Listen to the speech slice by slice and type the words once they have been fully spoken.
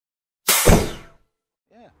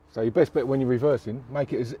Yeah. So your best bet when you're reversing,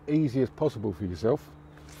 make it as easy as possible for yourself.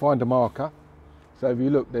 Find a marker. So if you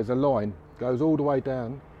look, there's a line, goes all the way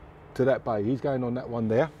down to that bay. He's going on that one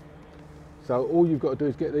there. So all you've got to do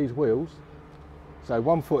is get these wheels, so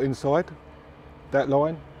 1 foot inside that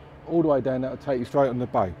line, all the way down, that'll take you straight on the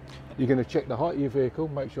bay. You're going to check the height of your vehicle,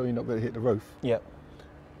 make sure you're not going to hit the roof. Yep.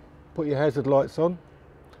 Put your hazard lights on,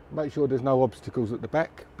 make sure there's no obstacles at the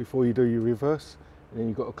back before you do your reverse, and then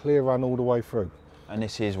you've got a clear run all the way through. And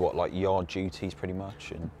this is what, like yard duties pretty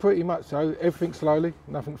much? And Pretty much so, everything slowly,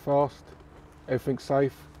 nothing fast, everything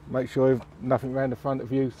safe. Make sure nothing around the front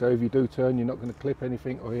of you, so if you do turn, you're not going to clip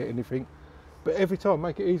anything or hit anything. But every time,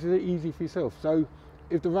 make it easy for yourself. So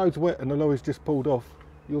if the road's wet and the lorry's just pulled off,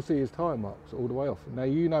 you'll see his tyre marks all the way off. Now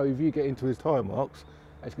you know if you get into his tyre marks,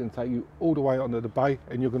 it's going to take you all the way onto the bay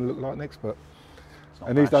and you're going to look like an expert.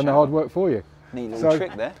 And he's done the hard work for you. Neat little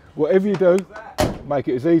trick there. Whatever you do, make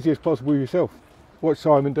it as easy as possible yourself. Watch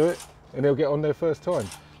Simon do it and he'll get on there first time.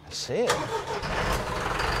 That's it.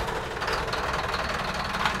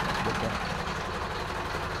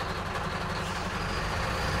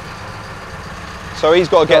 So he's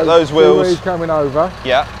got to get those wheels. He's coming over.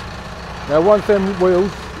 Yeah. Now once them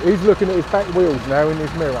wheels, he's looking at his back wheels now in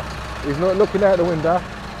his mirror. He's not looking out the window.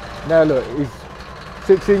 Now look, he's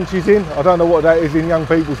 6 inches in. I don't know what that is in young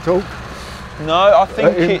people's talk. No, I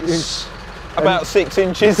think it's about 6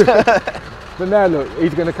 inches. But now look,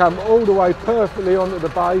 he's going to come all the way perfectly onto the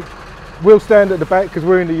bay. We'll stand at the back because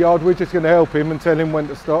we're in the yard. We're just going to help him and tell him when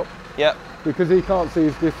to stop. Yep. Because he can't see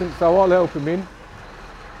his distance, so I'll help him in.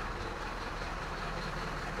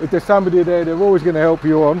 If there's somebody there, they're always going to help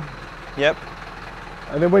you on. Yep.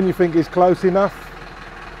 And then when you think he's close enough,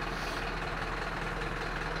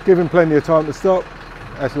 give him plenty of time to stop.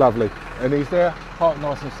 That's lovely. And he's there, parked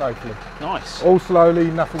nice and safely. Nice. All slowly,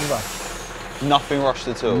 nothing rushed. Nothing rushed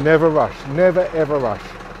at all? Never rush, never ever rush.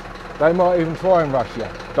 They might even try and rush you.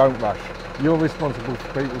 Don't rush. You're responsible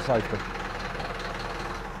for people's safety.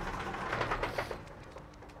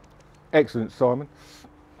 Excellent, Simon.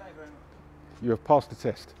 Thank you very much. You have passed the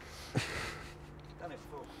test. Done it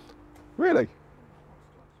before. Really?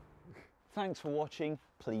 Thanks for watching.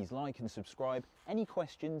 Please like and subscribe. Any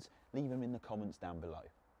questions, leave them in the comments down below.